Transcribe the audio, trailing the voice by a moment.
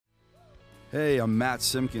Hey, I'm Matt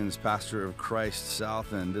Simpkins, pastor of Christ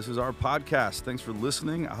South, and this is our podcast. Thanks for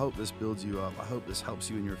listening. I hope this builds you up. I hope this helps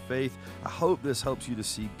you in your faith. I hope this helps you to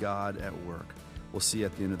see God at work. We'll see you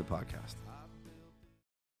at the end of the podcast.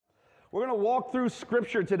 We're going to walk through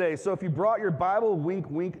Scripture today. So if you brought your Bible, wink,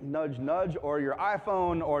 wink, nudge, nudge, or your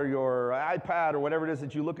iPhone or your iPad or whatever it is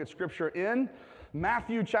that you look at Scripture in,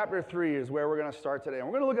 Matthew chapter 3 is where we're going to start today. And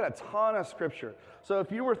we're going to look at a ton of Scripture. So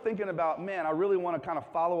if you were thinking about, man, I really want to kind of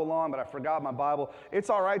follow along, but I forgot my Bible, it's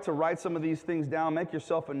all right to write some of these things down. Make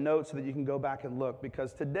yourself a note so that you can go back and look.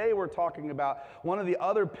 Because today we're talking about one of the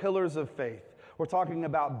other pillars of faith. We're talking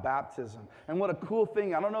about baptism. And what a cool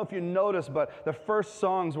thing. I don't know if you noticed, but the first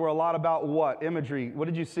songs were a lot about what? Imagery. What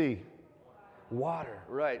did you see? Water,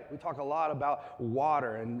 right. We talk a lot about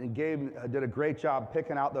water, and Gabe did a great job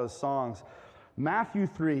picking out those songs. Matthew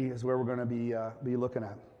 3 is where we're going to be looking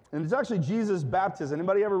at. And it's actually Jesus' baptism.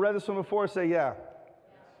 Anybody ever read this one before? Say yeah.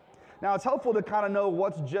 Now, it's helpful to kind of know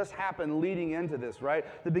what's just happened leading into this, right?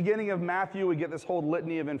 The beginning of Matthew, we get this whole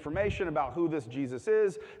litany of information about who this Jesus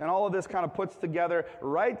is, and all of this kind of puts together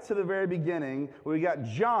right to the very beginning. We got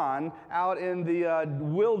John out in the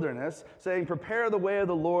wilderness saying, prepare the way of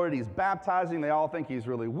the Lord. He's baptizing. They all think he's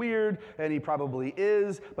really weird, and he probably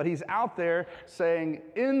is, but he's out there saying,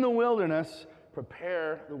 in the wilderness,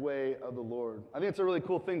 prepare the way of the Lord. I think it's a really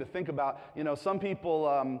cool thing to think about. You know, some people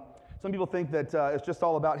think that it's just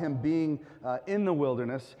all about him being in the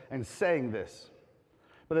wilderness and saying this.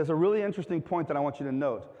 But there's a really interesting point that I want you to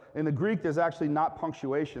note. In the Greek, there's actually not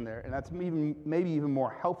punctuation there, and that's maybe even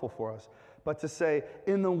more helpful for us. But to say,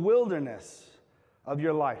 in the wilderness of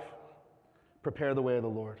your life, prepare the way of the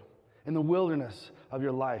Lord. In the wilderness of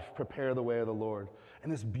your life, prepare the way of the Lord.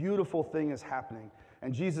 And this beautiful thing is happening.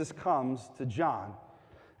 And Jesus comes to John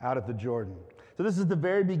out at the Jordan. So this is the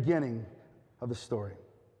very beginning of the story.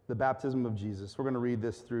 The baptism of Jesus. We're going to read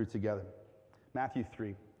this through together. Matthew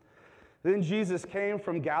 3. Then Jesus came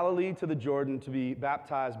from Galilee to the Jordan to be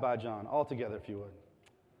baptized by John. All together, if you would.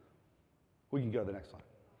 We can go to the next one.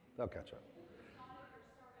 They'll catch up.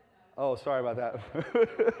 Oh, sorry about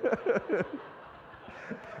that.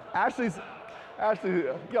 Ashley,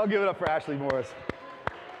 y'all give it up for Ashley Morris.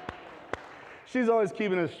 She's always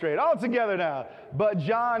keeping us straight. All together now. But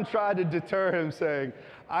John tried to deter him, saying,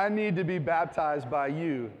 I need to be baptized by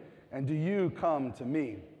you, and do you come to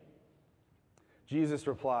me? Jesus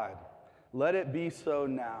replied, let it be so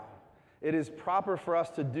now. It is proper for us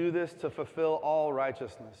to do this to fulfill all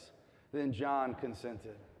righteousness. Then John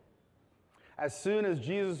consented. As soon as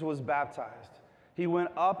Jesus was baptized, he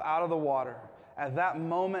went up out of the water. At that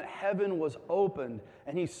moment, heaven was opened,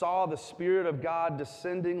 and he saw the Spirit of God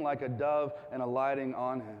descending like a dove and alighting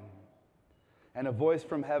on him. And a voice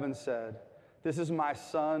from heaven said, this is my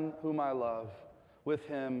Son whom I love. With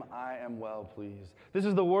him I am well pleased. This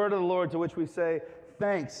is the word of the Lord, to which we say,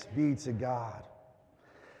 thanks be to God.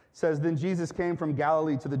 It says, then Jesus came from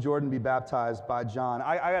Galilee to the Jordan to be baptized by John.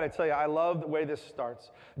 I got to tell you, I love the way this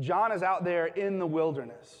starts. John is out there in the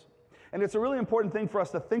wilderness. And it's a really important thing for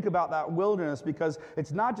us to think about that wilderness, because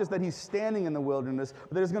it's not just that he's standing in the wilderness,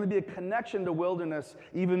 but there's going to be a connection to wilderness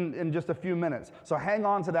even in just a few minutes. So hang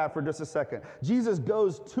on to that for just a second. Jesus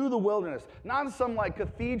goes to the wilderness, not in some like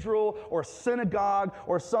cathedral or synagogue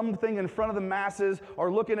or something in front of the masses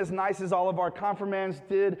or looking as nice as all of our confirmands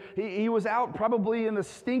did. He was out probably in the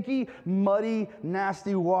stinky, muddy,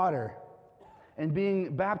 nasty water and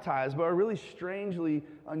being baptized by a really strangely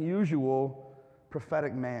unusual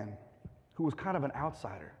prophetic man who was kind of an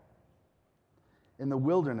outsider in the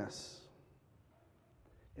wilderness.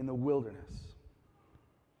 In the wilderness.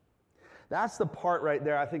 That's the part right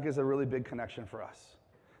there I think is a really big connection for us.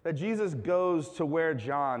 That Jesus goes to where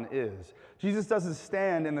John is. Jesus doesn't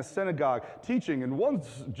stand in the synagogue teaching, and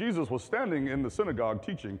once Jesus was standing in the synagogue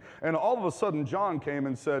teaching, and all of a sudden John came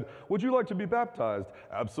and said, would you like to be baptized?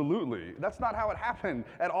 Absolutely. That's not how it happened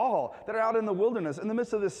at all. They're out in the wilderness in the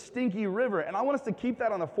midst of this stinky river, and I want us to keep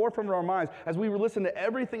that on the forefront of our minds as we listen to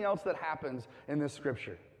everything else that happens in this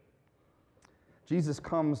scripture. Jesus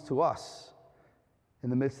comes to us in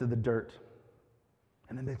the midst of the dirt,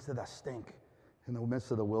 in the midst of the stink, in the midst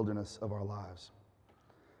of the wilderness of our lives.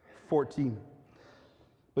 14.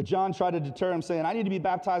 But John tried to deter him, saying, I need to be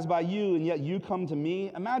baptized by you, and yet you come to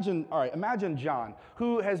me. Imagine John,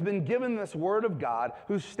 who has been given this word of God,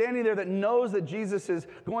 who's standing there that knows that Jesus is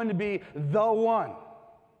going to be the one.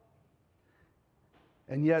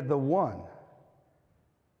 And yet the one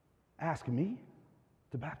asked me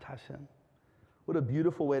to baptize him. What a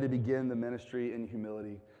beautiful way to begin the ministry in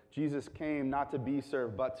humility. Jesus came not to be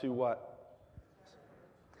served, but to what?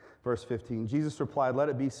 Verse 15, Jesus replied, "Let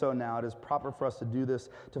it be so now. It is proper for us to do this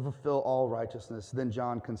to fulfill all righteousness." Then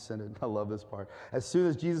John consented. I love this part. As soon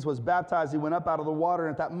as Jesus was baptized, he went up out of the water,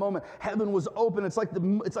 and at that moment, heaven was open. It's like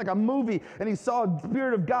a movie, and he saw the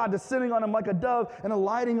Spirit of God descending on him like a dove and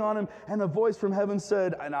alighting on him, and a voice from heaven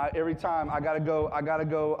said, and every time I gotta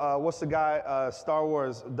go, what's the guy, Star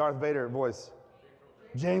Wars, Darth Vader voice?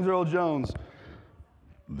 James Earl Jones.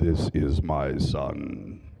 "This is my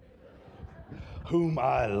son, whom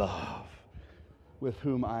I love, with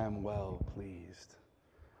whom I am well pleased."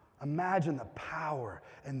 Imagine the power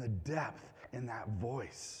and the depth in that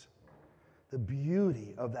voice. The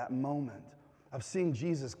beauty of that moment of seeing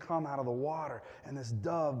Jesus come out of the water and this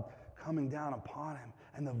dove coming down upon him,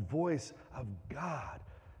 and the voice of God,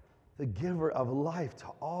 the giver of life to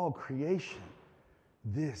all creation.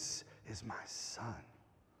 "This is my son."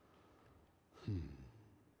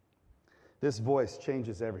 This voice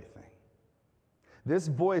changes everything. This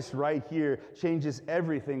voice right here changes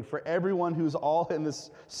everything for everyone who's all in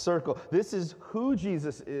this circle. This is who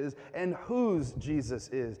Jesus is and whose Jesus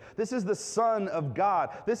is. This is the Son of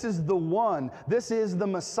God. This is the one. This is the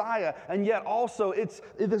Messiah. And yet also it's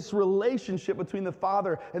this relationship between the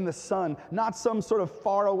Father and the Son. Not some sort of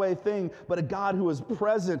faraway thing, but a God who is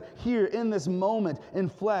present here in this moment in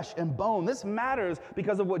flesh and bone. This matters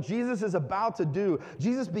because of what Jesus is about to do.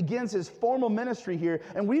 Jesus begins his formal ministry here,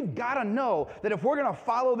 and we've got to know that if we're going to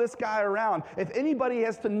follow this guy around, if anybody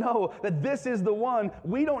has to know that this is the one,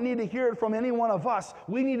 we don't need to hear it from any one of us.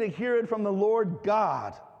 We need to hear it from the Lord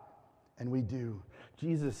God. And we do.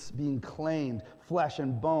 Jesus being claimed, flesh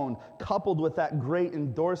and bone, coupled with that great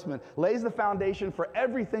endorsement, lays the foundation for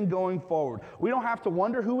everything going forward. We don't have to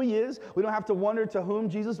wonder who he is. We don't have to wonder to whom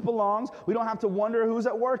Jesus belongs. We don't have to wonder who's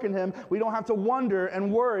at work in him. We don't have to wonder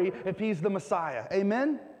and worry if he's the Messiah.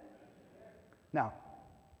 Amen? Now,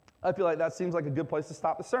 I feel like that seems like a good place to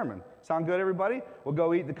stop the sermon. Sound good, everybody? We'll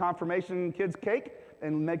go eat the confirmation kids' cake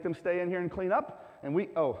and make them stay in here and clean up. And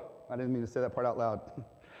I didn't mean to say that part out loud.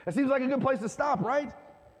 It seems like a good place to stop, right?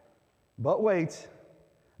 But wait,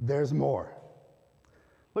 there's more.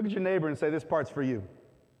 Look at your neighbor and say, "This part's for you."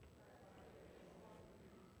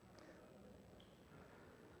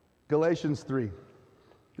 Galatians 3.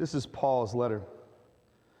 This is Paul's letter.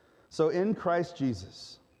 "So in Christ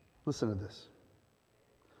Jesus," listen to this,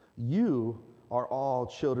 "you are all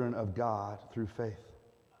children of God through faith.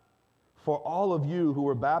 For all of you who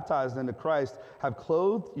were baptized into Christ have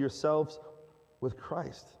clothed yourselves with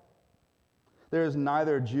Christ. There is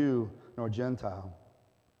neither Jew nor Gentile.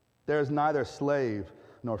 There is neither slave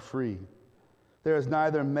nor free. There is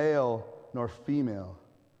neither male nor female.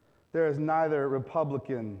 There is neither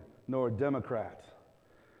Republican nor Democrat.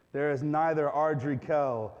 There is neither Ardrey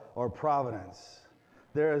Kell or Providence.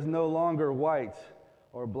 There is no longer white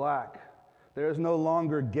or black. There is no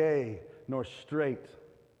longer gay nor straight.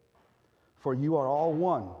 For you are all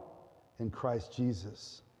one in Christ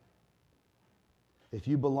Jesus. If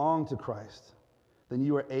you belong to Christ, then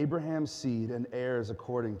you are Abraham's seed and heirs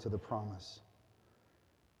according to the promise."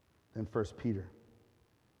 Then 1 Peter.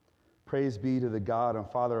 "Praise be to the God and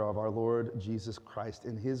Father of our Lord Jesus Christ.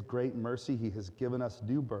 In his great mercy he has given us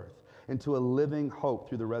new birth into a living hope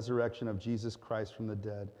through the resurrection of Jesus Christ from the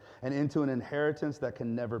dead, and into an inheritance that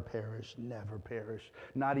can never perish,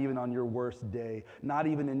 not even on your worst day, not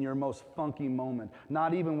even in your most funky moment,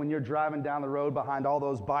 not even when you're driving down the road behind all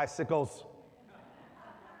those bicycles.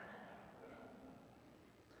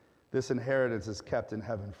 This inheritance is kept in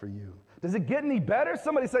heaven for you." Does it get any better?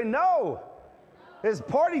 Somebody say no. It's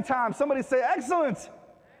party time. Somebody say excellent.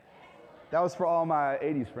 That was for all my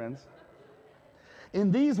 80s friends. In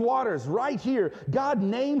these waters right here, God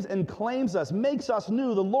names and claims us, makes us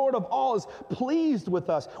new. The Lord of all is pleased with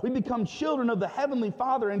us. We become children of the Heavenly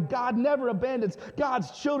Father, and God never abandons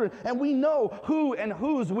God's children. And we know who and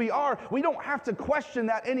whose we are. We don't have to question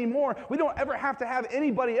that anymore. We don't ever have to have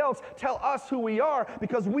anybody else tell us who we are,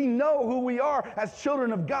 because we know who we are as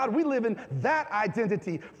children of God. We live in that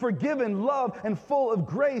identity, forgiven, loved, and full of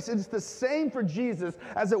grace. It's the same for Jesus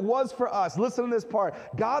as it was for us. Listen to this part.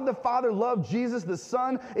 God the Father loved Jesus the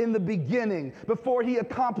Son in the beginning, before he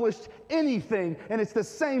accomplished anything, and it's the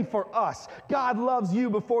same for us. God loves you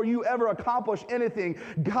before you ever accomplish anything.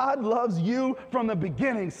 God loves you from the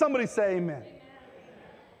beginning. Somebody say amen.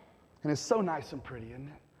 And it's so nice and pretty, isn't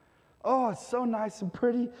it? Oh, it's so nice and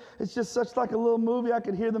pretty. It's just such like a little movie. I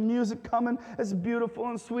could hear the music coming. It's beautiful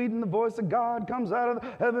and sweet, and the voice of God comes out of the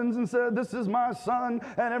heavens and said, this is my son,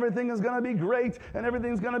 and everything is going to be great, and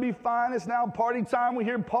everything's going to be fine. It's now party time. We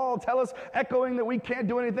hear Paul tell us, echoing that we can't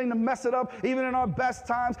do anything to mess it up, even in our best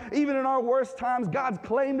times, even in our worst times. God's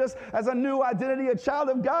claimed us as a new identity, a child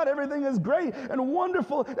of God. Everything is great and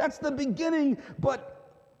wonderful. That's the beginning.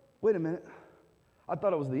 But wait a minute. I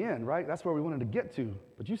thought it was the end, right? That's where we wanted to get to.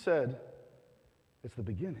 But you said it's the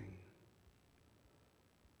beginning.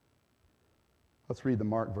 Let's read the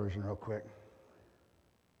Mark version real quick.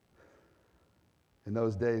 In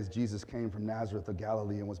those days, Jesus came from Nazareth of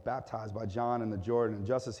Galilee and was baptized by John in the Jordan. And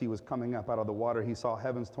just as he was coming up out of the water, he saw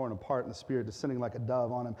heavens torn apart and the Spirit descending like a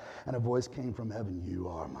dove on him. And a voice came from heaven, "You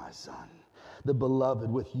are my Son, the beloved.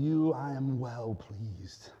 With you I am well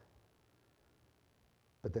pleased."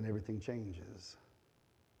 But then everything changes.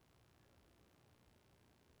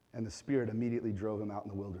 And the Spirit immediately drove him out in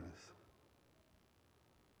the wilderness.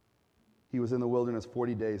 He was in the wilderness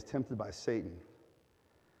 40 days, tempted by Satan.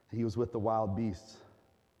 He was with the wild beasts,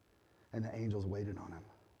 and the angels waited on him.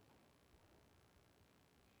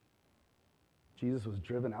 Jesus was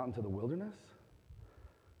driven out into the wilderness?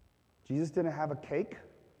 Jesus didn't have a cake?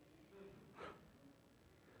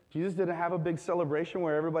 Jesus didn't have a big celebration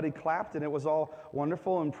where everybody clapped and it was all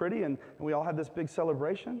wonderful and pretty and we all had this big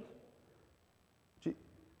celebration?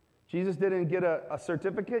 Jesus didn't get a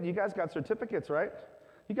certificate. You guys got certificates, right?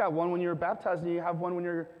 You got one when you were baptized and you have one when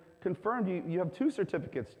you're confirmed. You have 2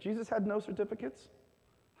 certificates. Jesus had no certificates.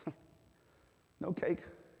 No cake.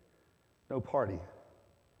 No party.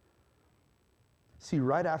 See,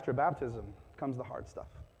 right after baptism comes the hard stuff.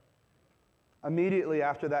 Immediately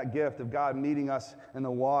after that gift of God meeting us in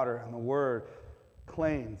the water and the Word,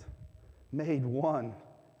 claimed, made one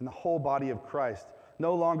in the whole body of Christ,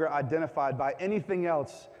 no longer identified by anything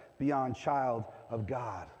else beyond child of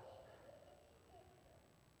God.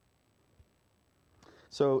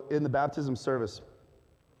 So in the baptism service,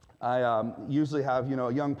 I usually have,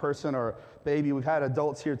 a young person or a baby. We've had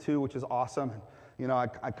adults here too, which is awesome.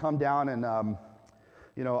 I come down and,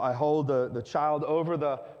 I hold the child over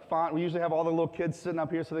the font. We usually have all the little kids sitting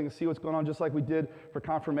up here so they can see what's going on, just like we did for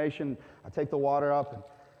confirmation. I take the water up, and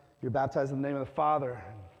you're baptized in the name of the Father,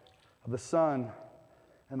 and of the Son,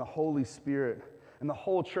 and the Holy Spirit. And the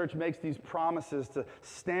whole church makes these promises to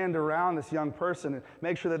stand around this young person and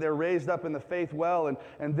make sure that they're raised up in the faith well.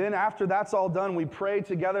 And then after that's all done, we pray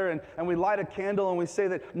together and we light a candle and we say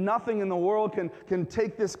that nothing in the world can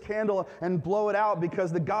take this candle and blow it out,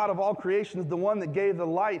 because the God of all creation is the one that gave the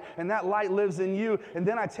light, and that light lives in you. And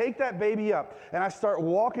then I take that baby up and I start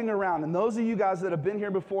walking around. And those of you guys that have been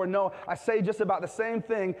here before know I say just about the same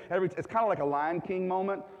thing. It's kind of like a Lion King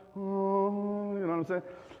moment. Oh, you know what I'm saying?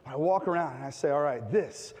 I walk around and I say, all right,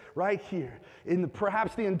 this right here,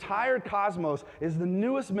 perhaps the entire cosmos, is the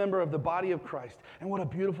newest member of the body of Christ. And what a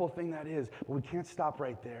beautiful thing that is. But we can't stop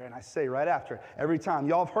right there. And I say right after, every time,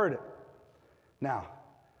 y'all have heard it. Now,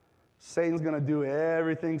 Satan's going to do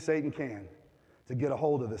everything Satan can to get a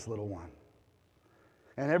hold of this little one.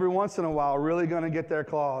 And every once in a while, really going to get their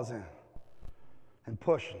claws in and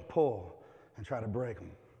push and pull and try to break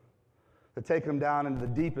them. To take them down into the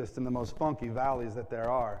deepest and the most funky valleys that there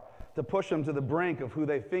are, to push them to the brink of who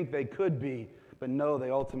they think they could be, but no, they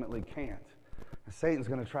ultimately can't. And Satan's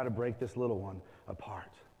going to try to break this little one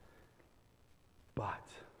apart. But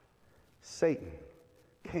Satan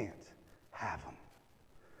can't have them.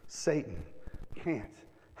 Satan can't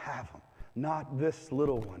have them. Not this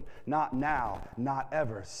little one. Not now. Not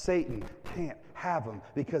ever. Satan can't have them,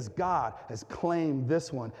 because God has claimed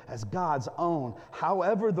this one as God's own.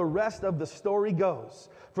 However, the rest of the story goes,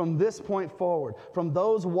 from this point forward, from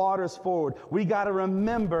those waters forward, we got to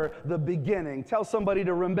remember the beginning. Tell somebody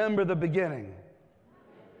to remember the beginning.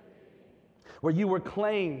 Where you were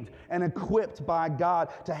claimed and equipped by God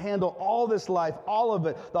to handle all this life, all of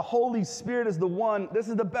it. The Holy Spirit is the one, this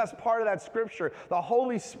is the best part of that scripture. The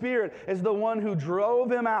Holy Spirit is the one who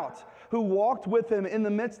drove him out, who walked with him in the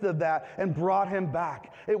midst of that and brought him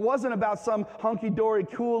back. It wasn't about some hunky-dory,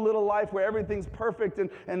 cool little life where everything's perfect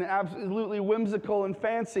and absolutely whimsical and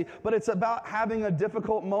fancy, but it's about having a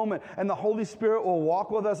difficult moment, and the Holy Spirit will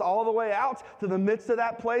walk with us all the way out to the midst of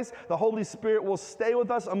that place. The Holy Spirit will stay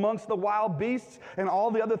with us amongst the wild beasts and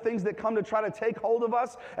all the other things that come to try to take hold of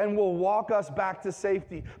us, and will walk us back to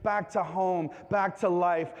safety, back to home, back to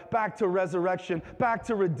life, back to resurrection, back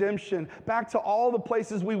to redemption, back to all the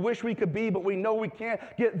places we wish we could be, but we know we can't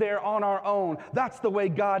get there on our own. That's the way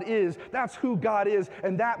God is. That's who God is.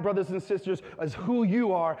 And that, brothers and sisters, is who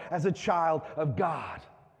you are as a child of God.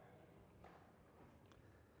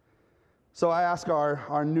 So I ask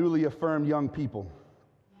our newly affirmed young people,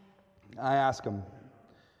 I ask them,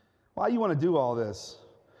 why do you want to do all this?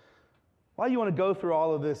 Why do you want to go through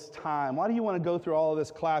all of this time? Why do you want to go through all of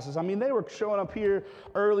this classes? I mean, they were showing up here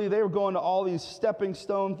early. They were going to all these stepping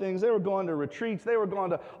stone things. They were going to retreats. They were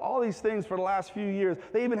going to all these things for the last few years.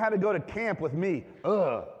 They even had to go to camp with me.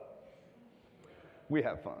 Ugh. We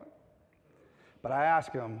have fun. But I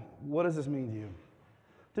ask them, what does this mean to you?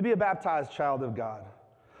 To be a baptized child of God.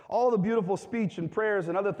 All the beautiful speech and prayers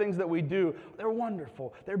and other things that we do, they're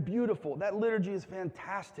wonderful. They're beautiful. That liturgy is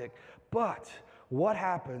fantastic. But what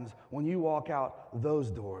happens when you walk out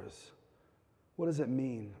those doors? What does it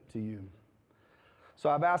mean to you? So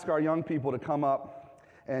I've asked our young people to come up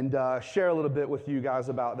and share a little bit with you guys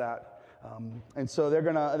about that. And so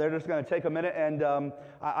they're just gonna take a minute, and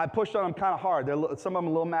I pushed on them kind of hard. Some of them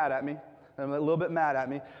a little mad at me. A little bit mad at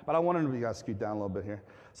me, but I wanted them to, you guys scoot down a little bit here.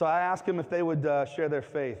 So I asked them if they would share their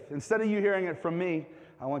faith. Instead of you hearing it from me,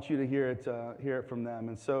 I want you to hear it from them.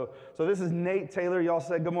 And so this is Nate Taylor. Y'all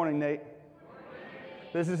say good morning, Nate. Good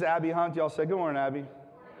morning. This is Abby Hunt. Y'all say good morning, Abby. Good morning.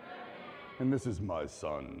 And this is my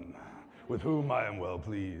son, with whom I am well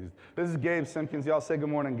pleased. This is Gabe Simpkins. Y'all say good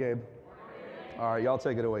morning, Gabe. Good morning. All right, y'all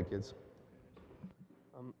take it away, kids.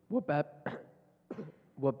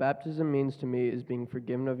 What baptism means to me is being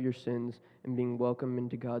forgiven of your sins and being welcomed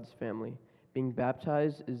into God's family. Being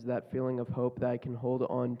baptized is that feeling of hope that I can hold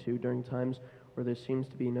on to during times where there seems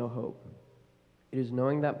to be no hope. It is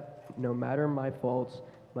knowing that no matter my faults,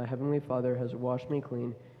 my Heavenly Father has washed me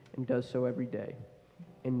clean and does so every day.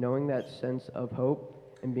 In knowing that sense of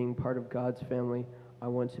hope and being part of God's family, I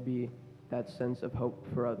want to be that sense of hope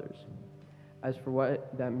for others. As for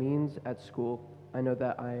what that means at school, I know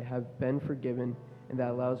that I have been forgiven, and that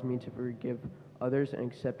allows me to forgive others and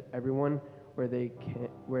accept everyone where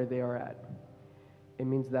they are at. It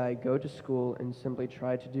means that I go to school and simply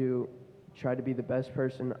try to be the best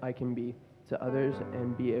person I can be to others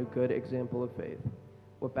and be a good example of faith.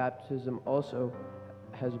 What baptism also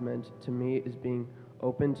has meant to me is being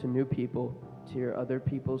open to new people, to hear other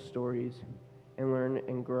people's stories, and learn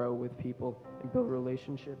and grow with people and build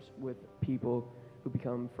relationships with people who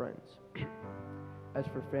become friends. As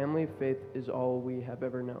for family, faith is all we have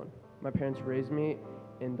ever known. My parents raised me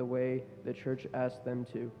in the way the church asked them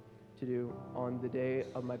to do on the day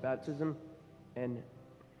of my baptism, and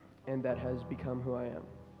that has become who I am.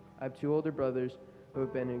 I have two older brothers who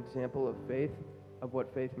have been an example of faith, of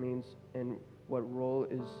what faith means, and what role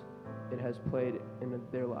it has played in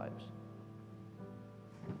their lives.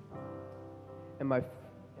 And my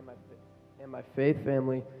faith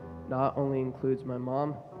family not only includes my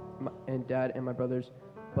mom and dad and my brothers,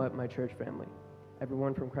 but my church family.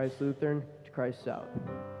 Everyone from Christ Lutheran to Christ South.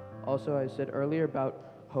 Also, I said earlier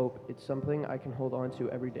about hope, it's something I can hold on to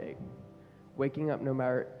every day. Waking up no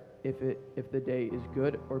matter if the day is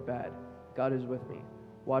good or bad, God is with me,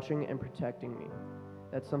 watching and protecting me.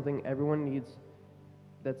 That's something everyone needs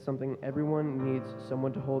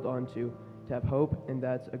someone to hold on to have hope, and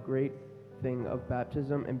that's a great thing of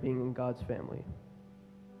baptism and being in God's family.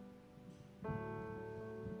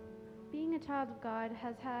 Being a child of God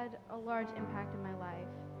has had a large impact in my life.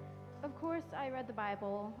 Of course, I read the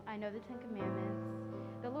Bible, I know the Ten Commandments,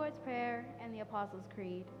 the Lord's Prayer, and the Apostles'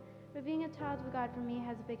 Creed. But being a child of God for me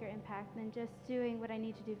has a bigger impact than just doing what I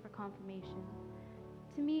need to do for confirmation.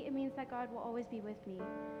 To me, it means that God will always be with me,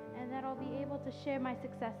 and that I'll be able to share my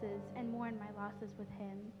successes and mourn my losses with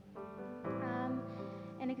Him.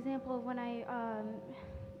 An example of when a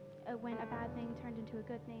bad thing turned into a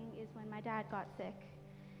good thing is when my dad got sick.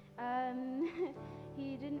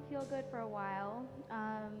 He didn't feel good for a while.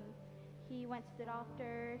 He went to the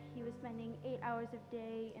doctor. He was spending 8 hours a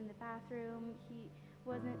day in the bathroom. He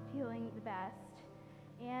wasn't feeling the best.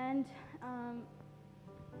 And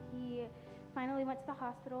he finally went to the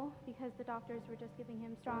hospital because the doctors were just giving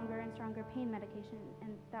him stronger and stronger pain medication,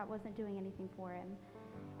 and that wasn't doing anything for him.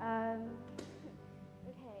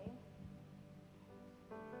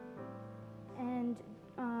 And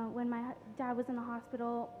when my dad was in the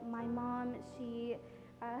hospital, my mom, she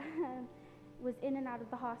was in and out of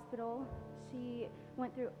the hospital. She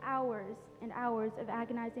went through hours and hours of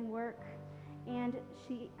agonizing work, and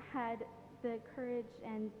she had the courage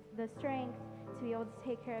and the strength to be able to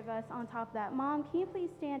take care of us. On top of that, Mom, can you please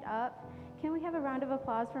stand up? Can we have a round of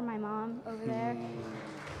applause for my mom over there?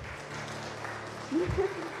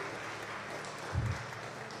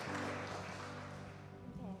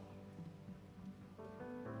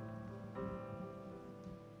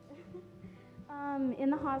 In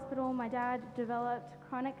the hospital, my dad developed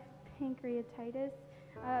chronic pancreatitis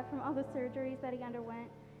from all the surgeries that he underwent.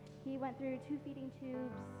 He went through 2 feeding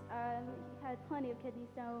tubes. He had plenty of kidney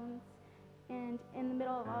stones. And in the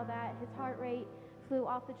middle of all that, his heart rate flew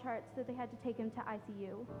off the charts, so they had to take him to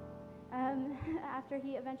ICU. After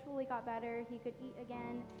he eventually got better, he could eat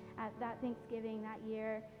again at that Thanksgiving that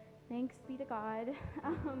year. Thanks be to God.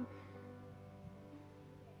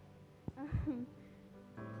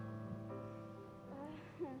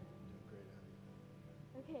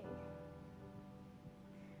 Okay.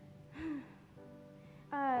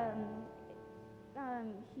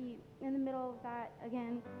 He, in the middle of that,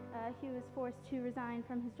 again, he was forced to resign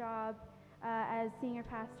from his job as senior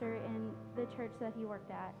pastor in the church that he worked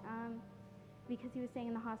at because he was staying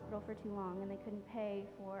in the hospital for too long and they couldn't pay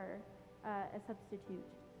for a substitute.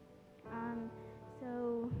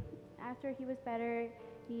 So after he was better,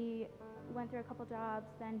 he went through a couple jobs,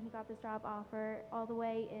 then he got this job offer all the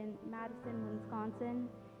way in Madison, Wisconsin.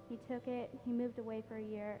 He took it, he moved away for a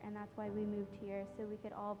year, and that's why we moved here, so we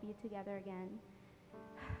could all be together again.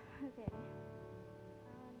 Okay.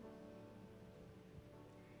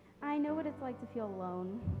 I know what it's like to feel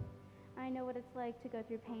alone. I know what it's like to go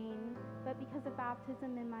through pain, but because of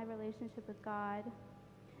baptism and my relationship with God,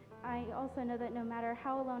 I also know that no matter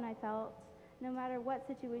how alone I felt, no matter what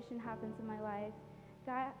situation happens in my life,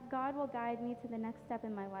 God will guide me to the next step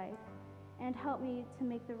in my life and help me to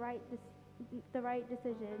make the right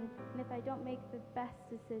decision. And if I don't make the best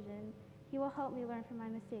decision, he will help me learn from my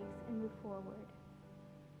mistakes and move forward.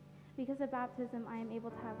 Because of baptism, I am able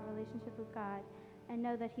to have a relationship with God and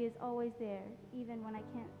know that he is always there, even when I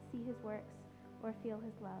can't see his works or feel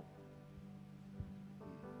his love.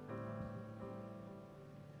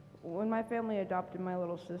 When my family adopted my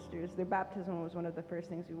little sisters, their baptism was one of the first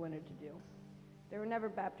things we wanted to do. They were never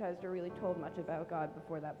baptized or really told much about God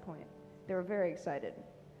before that point. They were very excited.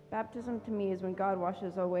 Baptism to me is when God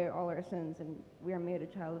washes away all our sins and we are made a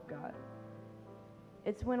child of God.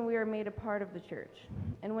 It's when we are made a part of the church.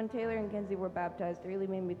 And when Taylor and Kenzie were baptized, it really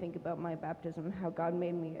made me think about my baptism, how God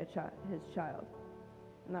made me his child,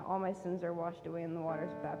 and that all my sins are washed away in the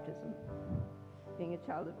waters of baptism. Being a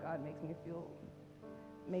child of God makes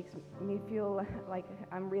me feel like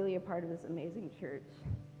I'm really a part of this amazing church,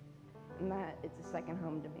 and that it's a second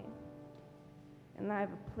home to me. And I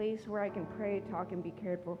have a place where I can pray, talk, and be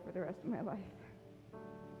cared for the rest of my life.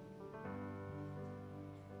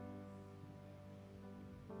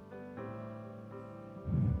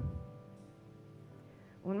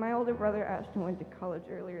 When my older brother Ashton went to college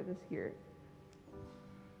earlier this year,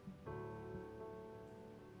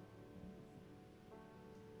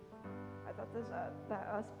 I thought that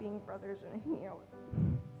us being brothers and hanging out.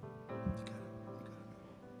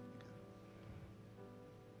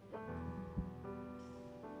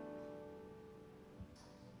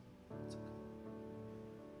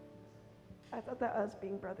 I thought that us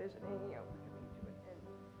being brothers and hanging out was coming to an end.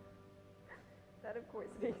 That, of course,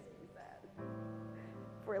 makes me sad.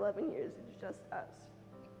 For 11 years, it's just us.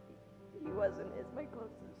 He was and is my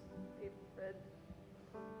closest, faithful friend.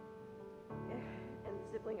 And the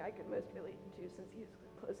sibling I could most relate to since he was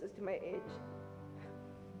closest to my age.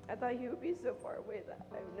 I thought he would be so far away that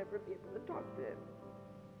I would never be able to talk to him.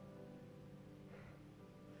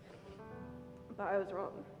 But I was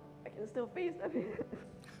wrong. I can still FaceTime him.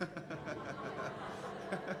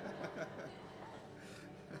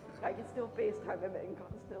 I can still FaceTime him and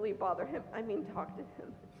constantly bother him. Talk to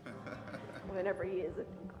him whenever he is in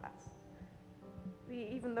class.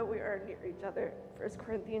 Even though we are near each other, 1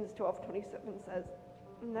 Corinthians 12:27 says,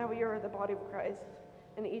 "Now we are the body of Christ,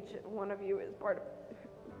 and each one of you is part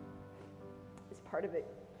of it.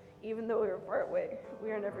 Even though we are far away,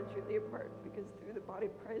 we are never truly apart, because through the body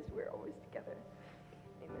of Christ, we are always together."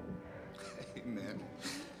 Amen. Amen.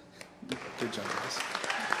 Good job, guys.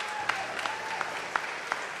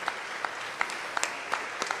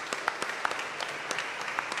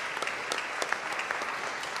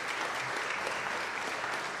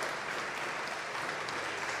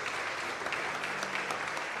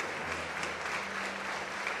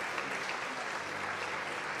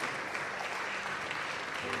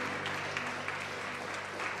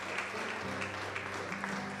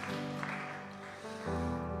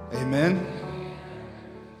 Amen.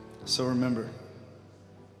 So remember,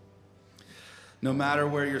 no matter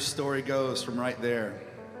where your story goes from right there,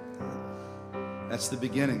 that's the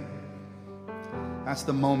beginning. That's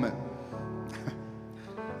the moment.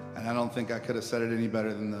 And I don't think I could have said it any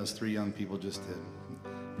better than those three young people just did.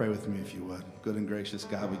 Pray with me if you would. Good and gracious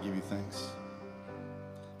God, we give you thanks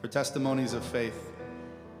for testimonies of faith,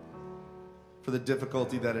 for the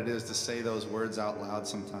difficulty that it is to say those words out loud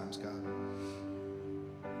sometimes, God.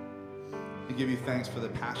 We give you thanks for the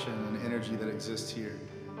passion and energy that exists here,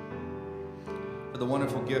 for the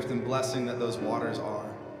wonderful gift and blessing that those waters are.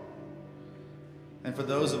 And for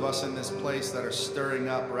those of us in this place that are stirring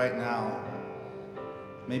up right now,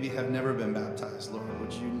 maybe have never been baptized, Lord,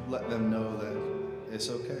 would you let them know that it's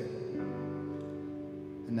okay?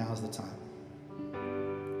 And now's the time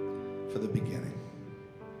for the beginning.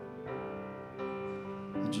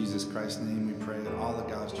 In Jesus Christ's name we pray, and all the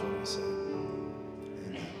God's children say,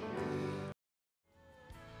 amen.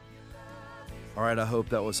 All right, I hope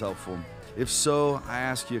that was helpful. If so, I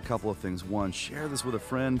ask you a couple of things. One, share this with a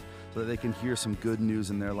friend so that they can hear some good news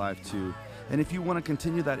in their life too. And if you want to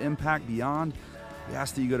continue that impact beyond, we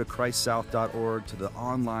ask that you go to christsouth.org to the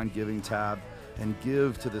online giving tab and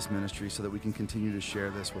give to this ministry so that we can continue to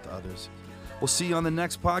share this with others. We'll see you on the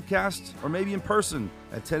next podcast, or maybe in person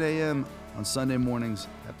at 10 a.m. on Sunday mornings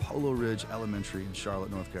at Polo Ridge Elementary in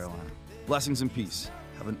Charlotte, North Carolina. Blessings and peace.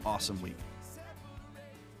 Have an awesome week.